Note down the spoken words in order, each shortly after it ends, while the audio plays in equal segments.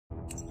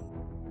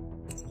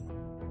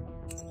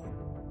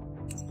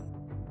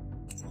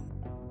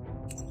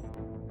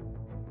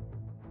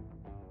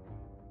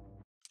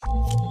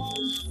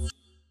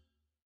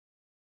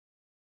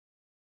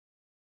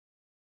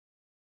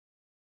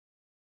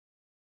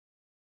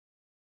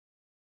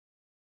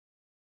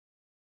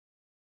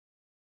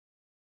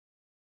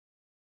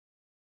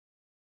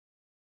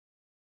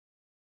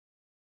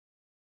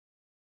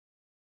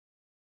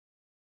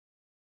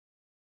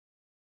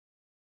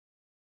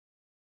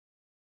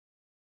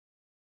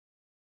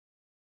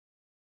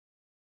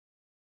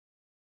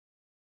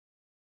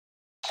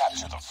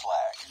Capture the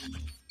flag.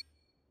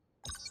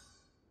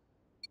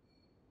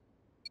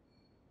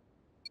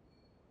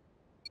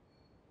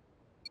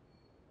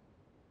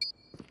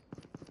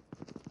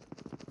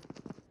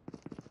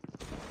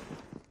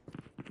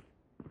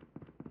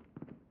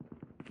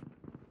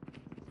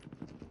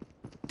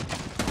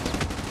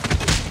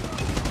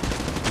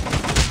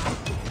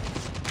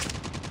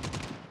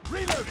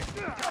 Reloading!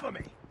 Cover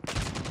me!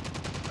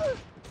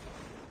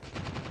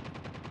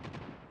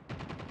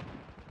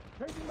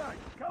 Changing mag!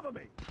 Cover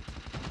me!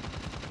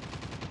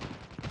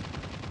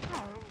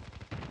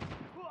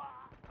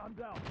 I'm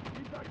down.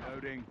 Keep that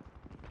loading.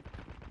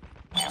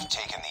 We have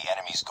taken the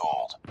enemy's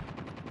gold.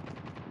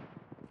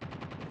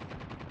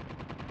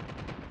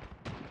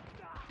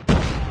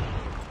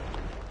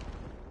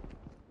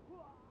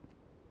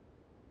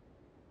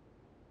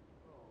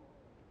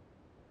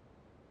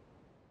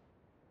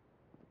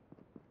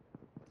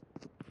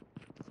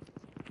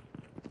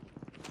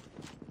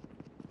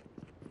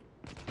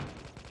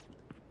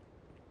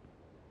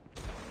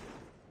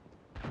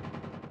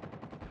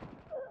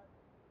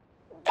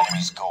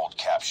 Enemy's gold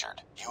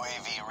captured.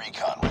 UAV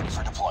recon ready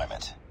for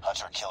deployment.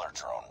 Hunter-killer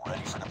drone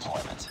ready for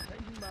deployment.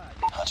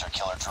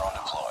 Hunter-killer drone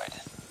deployed.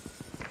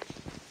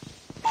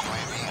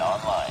 UAV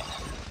online.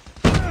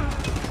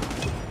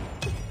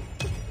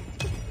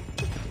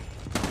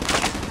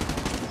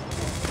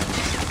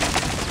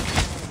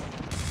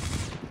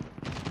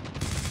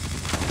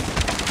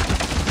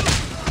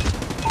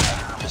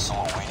 Predator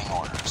missile awaiting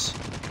orders.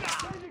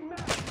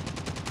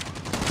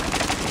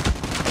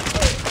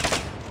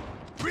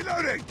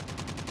 Reloading!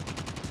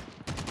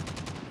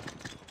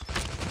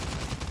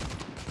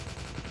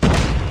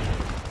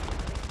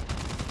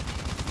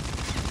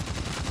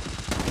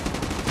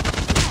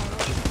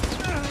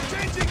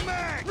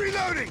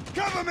 Reloading!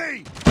 Cover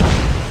me!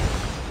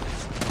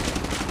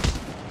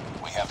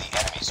 We have the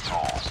enemy's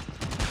gold.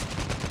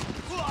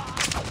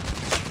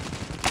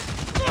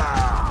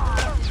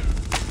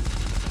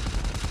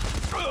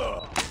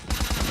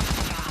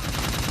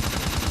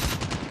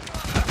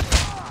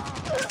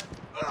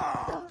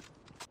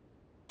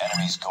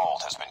 Enemy's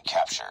gold has been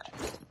captured.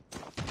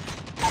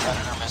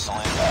 Predator missile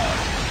inbound.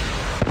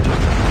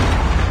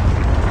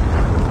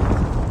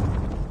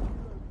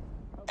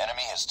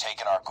 Enemy has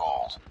taken our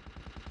gold.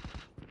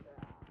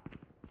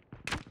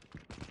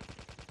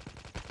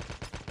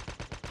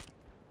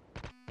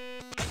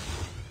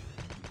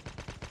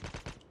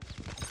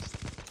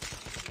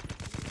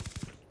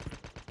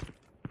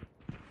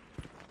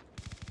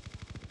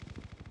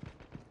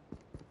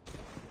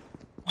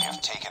 We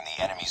have taken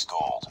the enemy's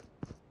gold.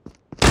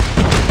 Gold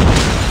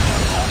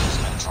has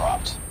been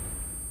dropped.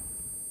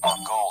 Our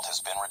gold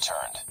has been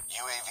returned.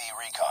 UAV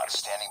recon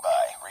standing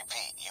by.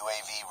 Repeat,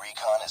 UAV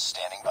recon is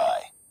standing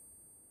by.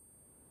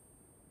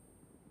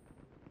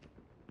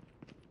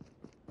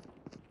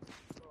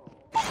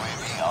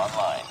 UAV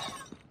online.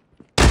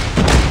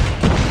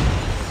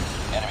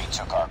 Enemy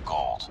took our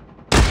gold.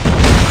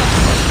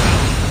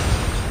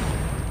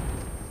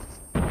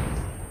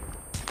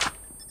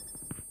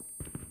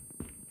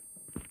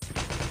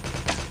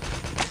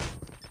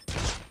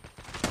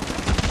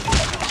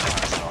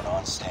 Drone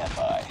on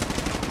standby.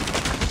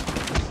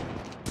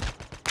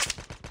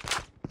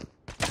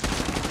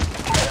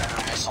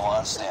 Missile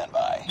on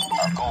standby.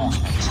 Our gold's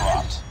been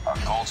dropped. Our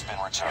gold's been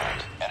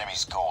returned.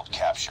 Enemy's gold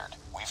captured.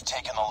 We've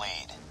taken the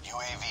lead.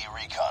 UAV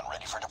recon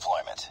ready for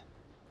deployment.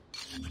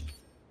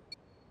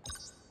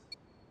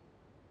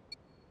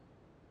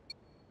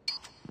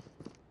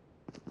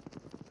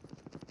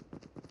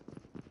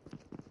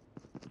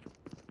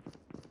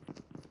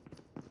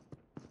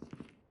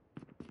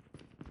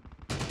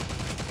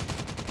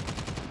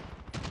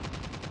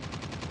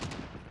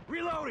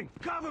 Reloading!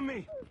 Cover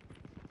me!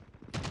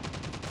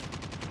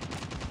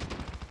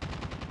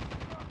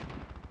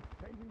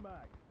 Changing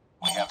mag.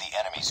 We have the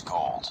enemy's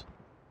gold.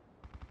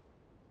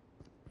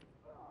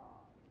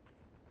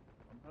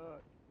 I'm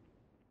hurt.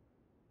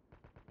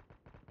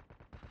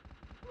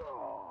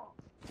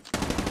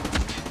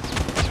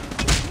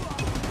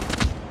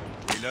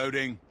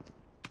 Reloading.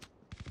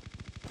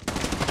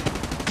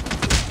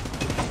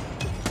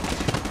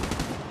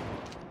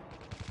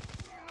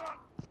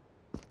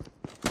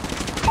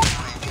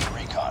 UAV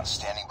recon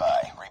standing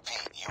by.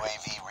 Repeat,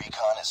 UAV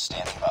recon is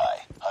standing by.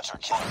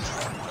 Hunter-killer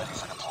drone ready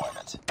for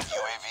deployment.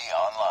 UAV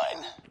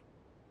online.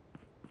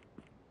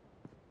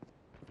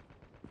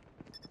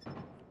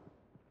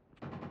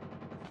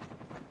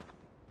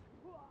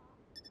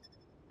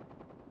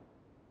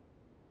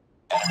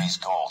 Enemy's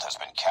gold has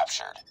been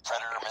captured.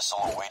 Predator missile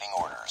awaiting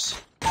orders.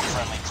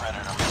 Friendly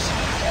Predator missile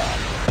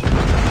inbound.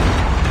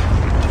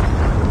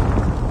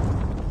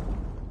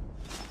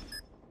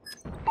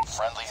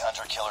 Friendly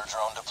hunter-killer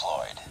drone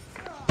deployed.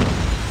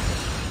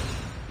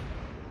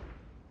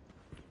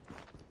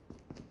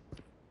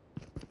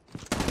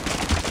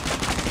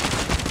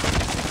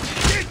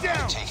 Get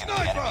down! Taking the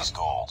Sniper! enemy's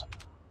gold.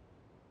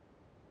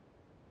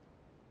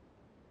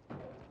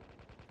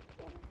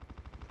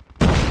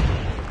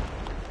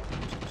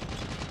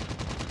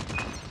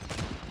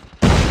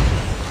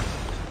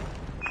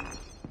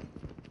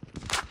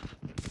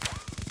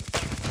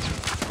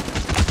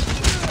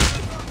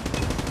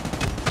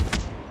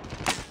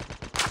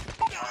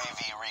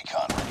 UAV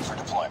recon ready for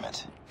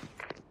deployment.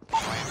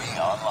 UAV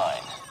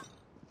online.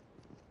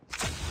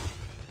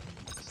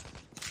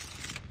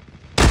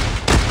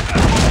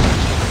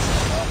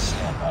 On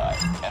standby.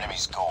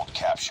 Enemy's gold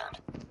captured.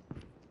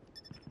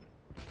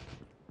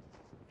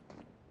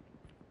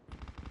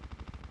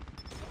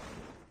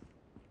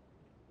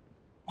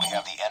 We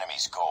have the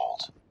enemy's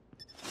gold.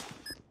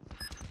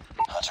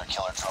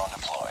 Hunter-killer drone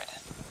deployed.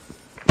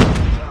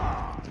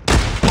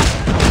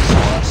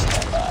 On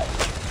standby.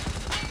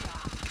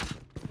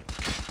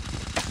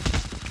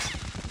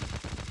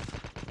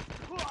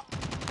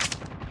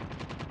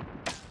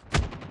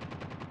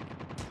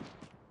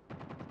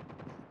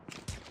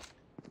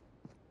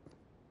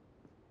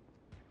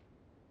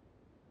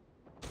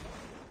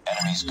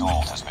 Enemy's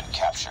gold has been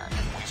captured.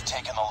 We've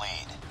taken the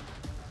lead.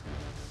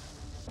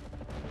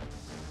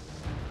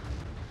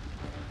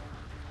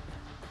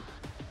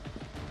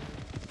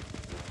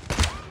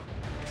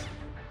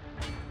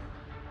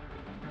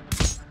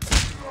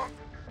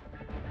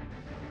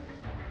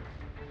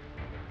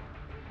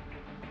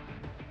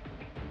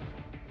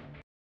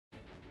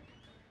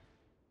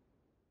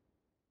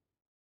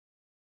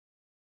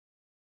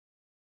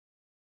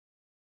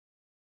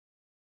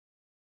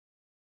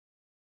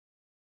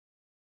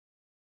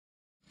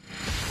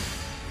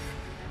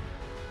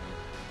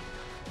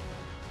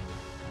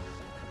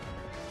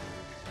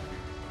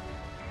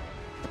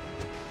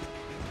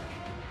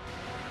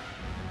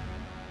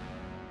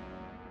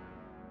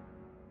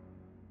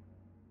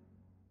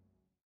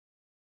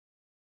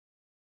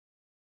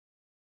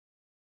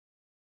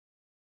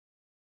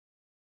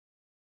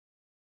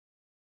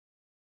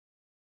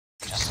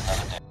 Just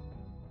another day.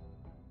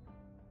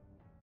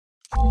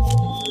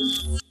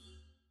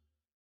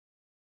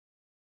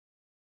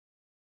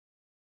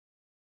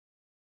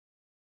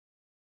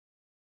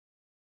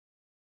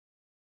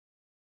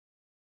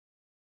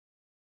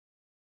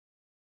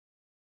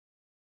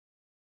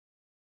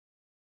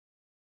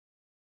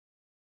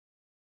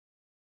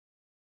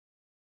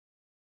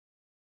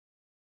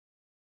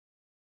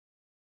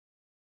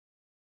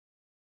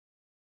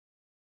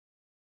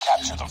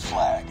 Capture the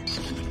flag.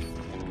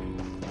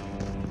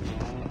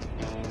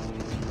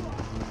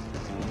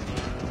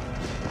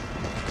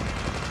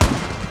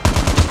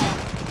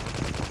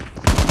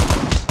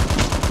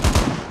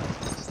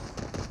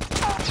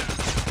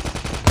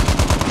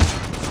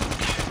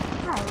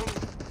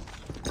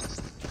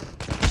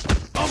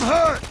 I'm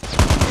hurt!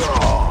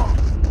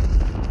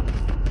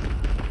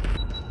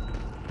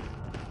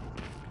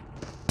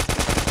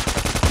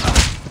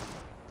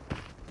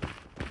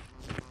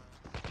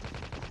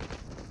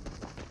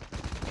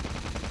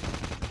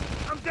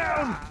 I'm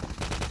down!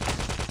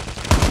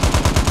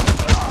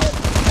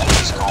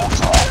 Enemy's gold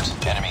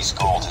dropped. Enemy's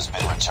gold has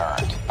been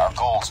returned. Our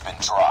gold's been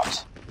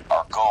dropped.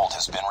 Our gold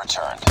has been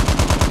returned.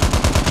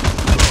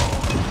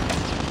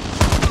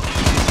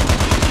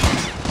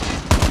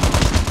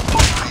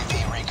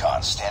 UAV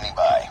recon standing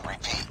by.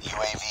 Repeat,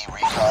 UAV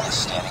recon is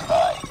standing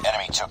by.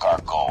 Enemy took our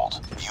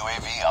gold.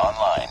 UAV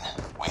online.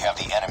 We have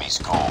the enemy's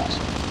gold.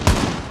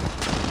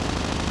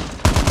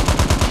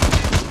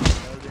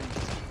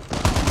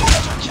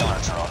 Hunter-killer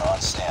drone on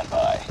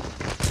standby.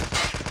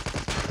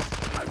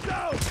 I'm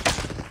down!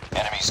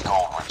 Enemy's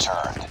gold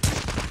returned.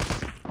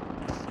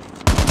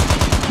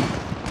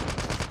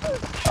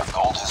 Our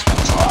gold has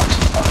been dropped.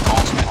 Our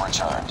gold's been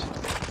returned.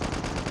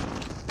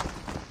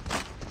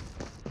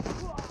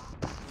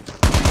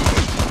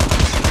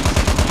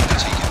 We've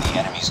taken the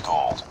enemy's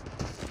gold.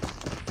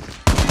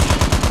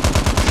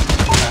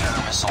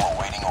 Predator missile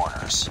awaiting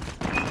orders.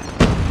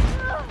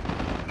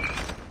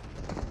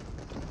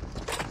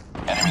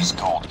 Enemy's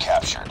gold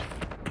captured.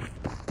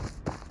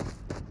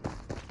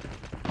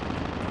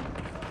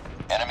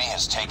 Enemy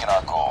has taken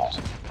our gold.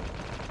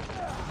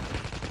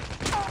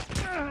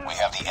 We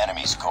have the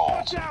enemy's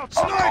gold. Our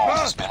gold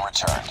has been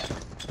returned.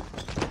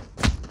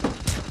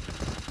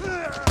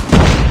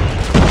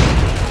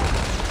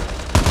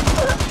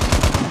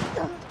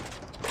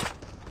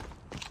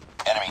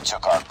 Enemy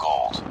took our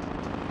gold.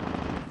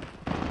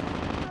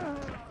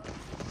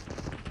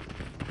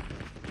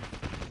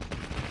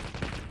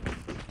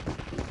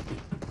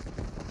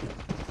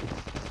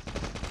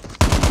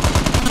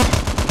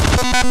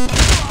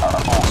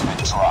 Our gold's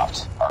been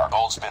dropped. Our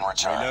gold's been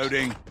returned.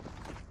 Reloading.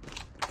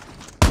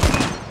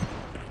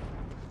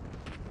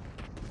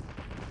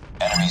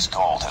 Enemy's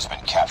gold has been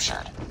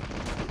captured.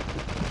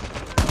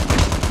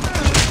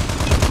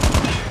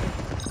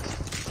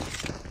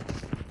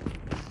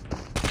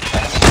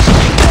 Enemy has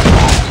taken our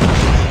gold.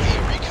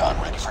 UAV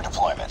recon ready for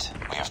deployment.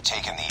 We have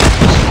taken the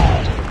enemy's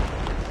gold.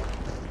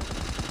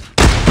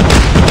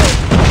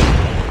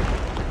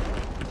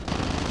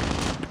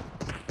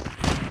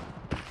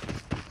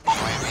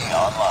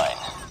 online.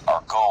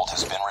 Our gold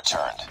has been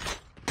returned.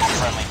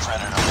 Friendly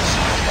predator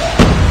missile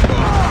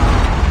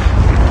inbound.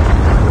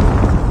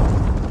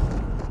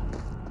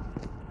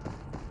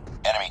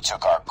 Enemy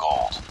took our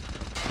gold.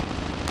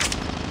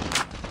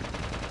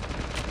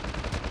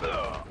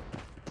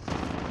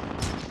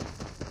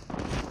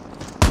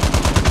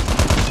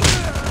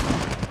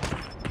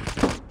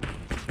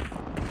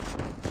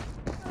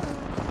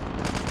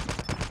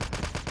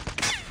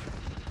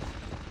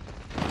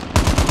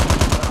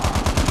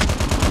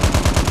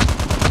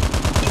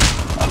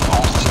 Our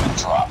gold has been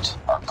dropped.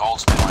 Our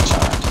gold's been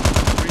returned.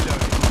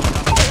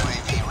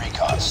 UAV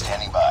recon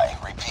standing by.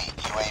 Repeat,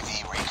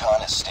 UAV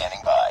recon is standing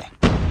by.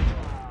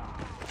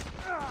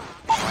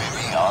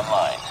 UAV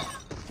online.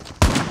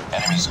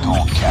 Enemy's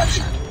gold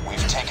captured.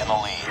 We've taken the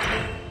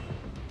lead.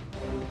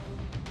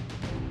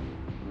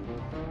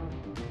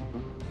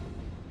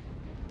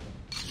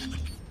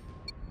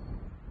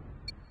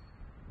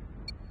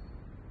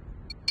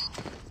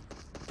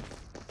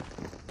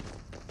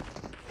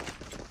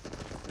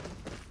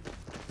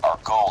 Our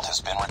gold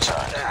has been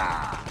returned.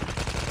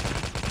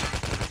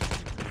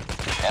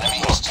 Enemy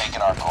has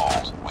taken our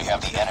gold. We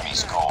have the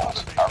enemy's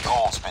gold. Our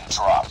gold's been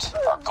dropped.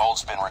 Our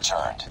gold's been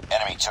returned.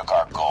 Enemy took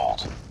our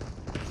gold.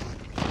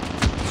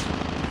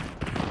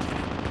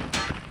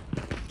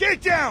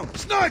 Get down!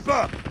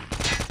 Sniper!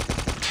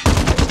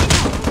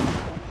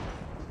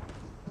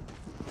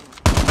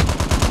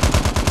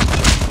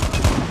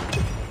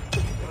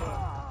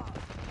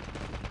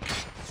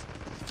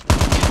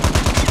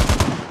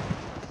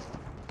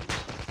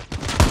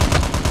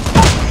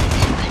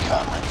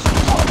 Recon ready for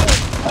deployment.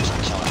 Hunter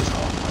killer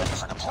drone ready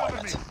for Cover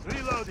deployment. me!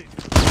 Reloading!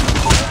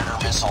 Predator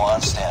missile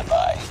on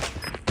standby.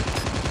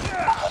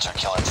 Hunter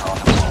killer drone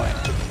deployed.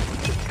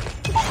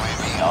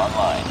 UAV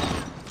online.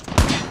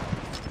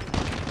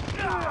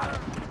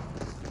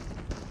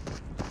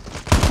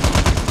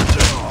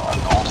 Our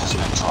gold has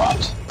been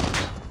dropped.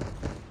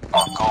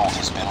 Our gold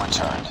has been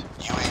returned.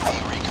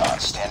 UAV recon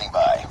standing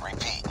by.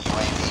 Repeat,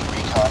 UAV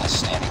recon is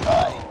standing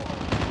by.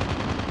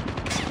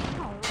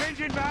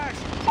 Changing back!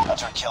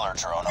 Hunter killer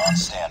drone on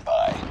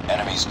standby.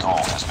 Enemy's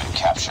gold has been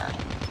captured.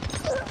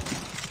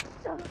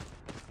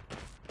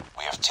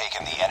 We have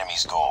taken the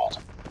enemy's gold.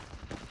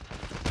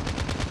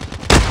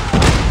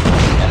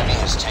 Enemy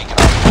has taken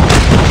our gold.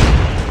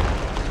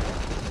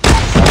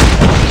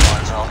 Hunter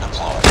killer drone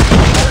deployed.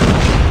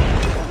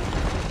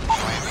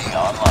 UAV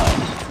online.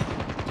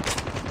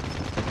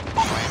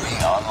 UAV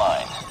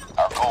online.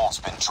 Our gold's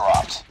been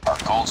dropped. Our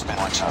gold's been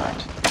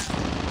returned.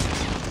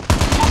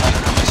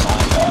 Predator missile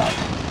inbound.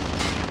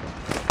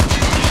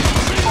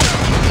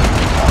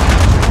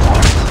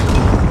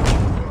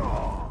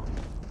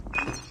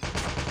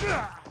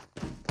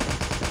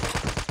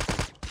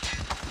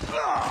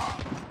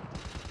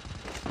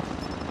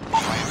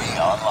 UAV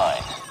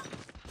online.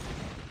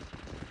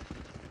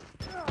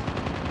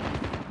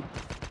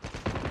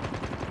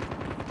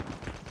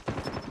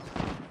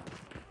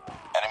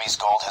 Enemy's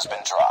gold has been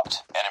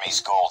dropped. Enemy's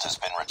gold has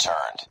been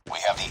returned. We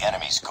have the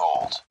enemy's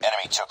gold.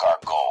 Enemy took our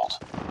gold.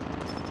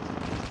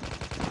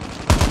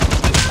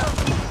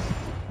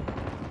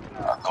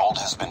 Our gold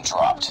has been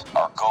dropped.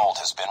 Our gold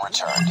has been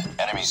returned.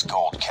 Enemy's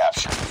gold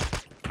captured.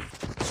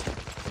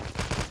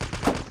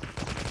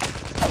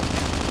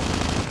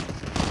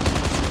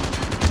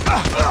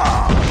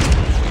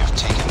 We have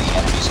taken the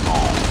enemy's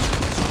gold.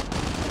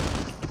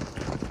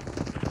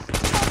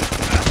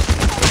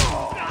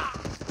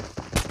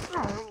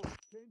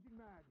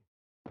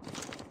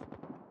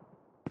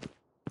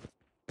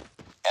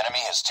 Enemy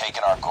has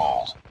taken our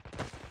gold.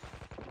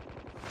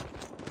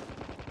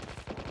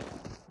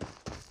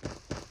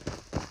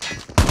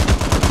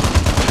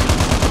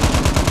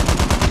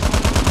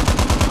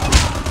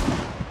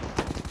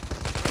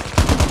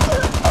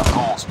 Our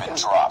gold's been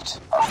dropped.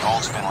 Our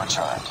gold's been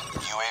returned.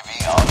 UAV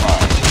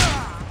online.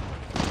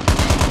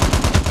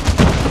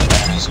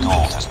 Enemy's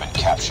gold has been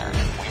captured.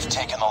 We've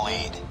taken the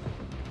lead.